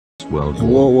World In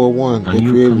World War One, a they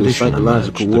new created a condition psychological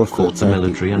emerged that warfare caught the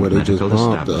military tactic and where they just medical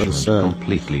bombed the other establishment side.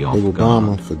 completely off They would bomb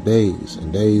guard. them for days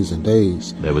and days and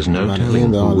days. There was no By the telling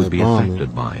end of who all would that be bombing,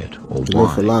 affected by it or it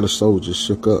left a why. lot of soldiers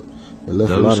shook up. It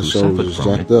left a Those lot who of suffered soldiers from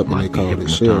jacked it up, and they might be called it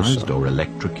shell hypnotized shock. or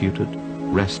electrocuted,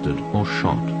 arrested or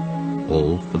shot,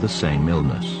 all for the same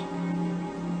illness.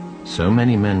 So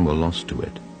many men were lost to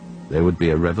it, there would be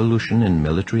a revolution in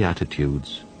military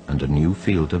attitudes and a new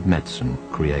field of medicine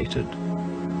created.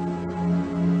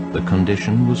 The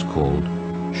condition was called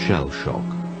shell shock.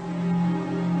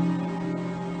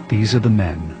 These are the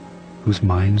men whose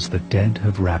minds the dead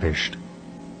have ravished.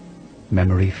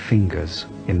 Memory fingers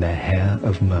in their hair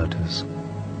of murders,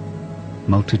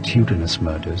 multitudinous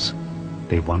murders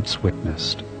they once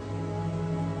witnessed.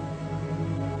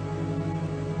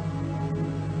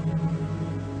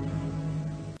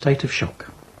 State of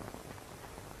shock.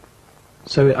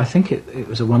 So I think it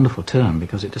was a wonderful term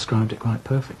because it described it quite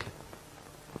perfectly.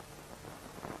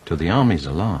 To the Army's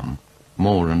alarm,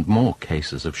 more and more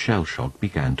cases of shell shock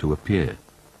began to appear.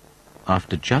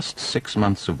 After just 6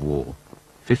 months of war,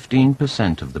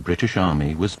 15% of the British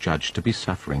Army was judged to be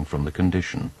suffering from the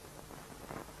condition.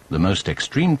 The most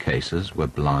extreme cases were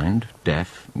blind,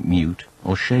 deaf, mute,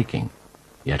 or shaking,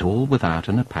 yet all without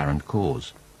an apparent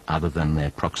cause, other than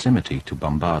their proximity to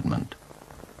bombardment.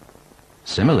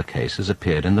 Similar cases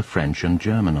appeared in the French and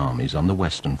German armies on the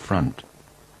Western Front.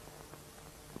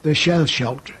 The shell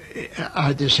shock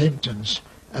are the symptoms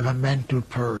of a mental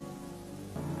purge.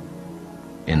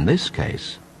 In this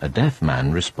case, a deaf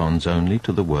man responds only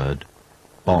to the word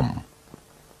bomb.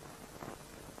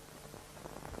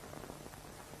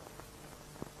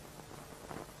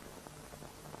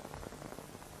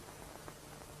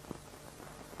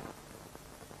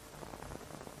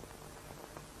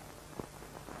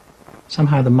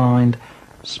 Somehow the mind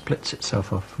splits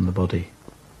itself off from the body,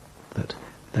 that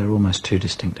they're almost two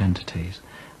distinct entities.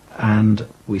 And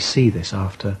we see this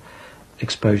after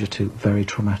exposure to very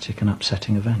traumatic and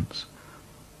upsetting events.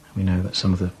 We know that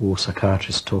some of the war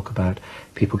psychiatrists talk about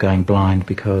people going blind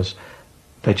because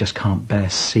they just can't bear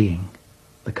seeing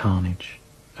the carnage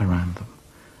around them.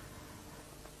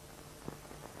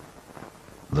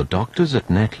 The doctors at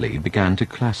Netley began to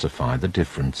classify the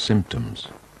different symptoms.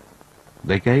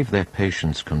 They gave their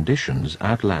patients' conditions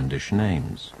outlandish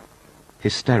names: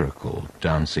 hysterical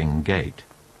dancing gait,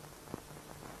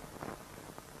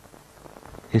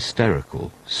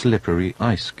 hysterical slippery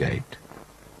ice gait,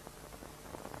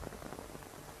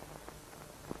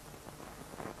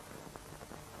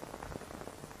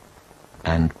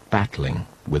 and battling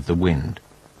with the wind.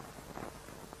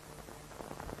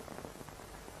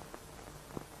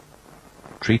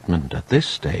 Treatment at this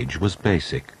stage was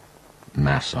basic: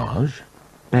 massage,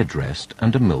 bed rest,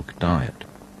 and a milk diet.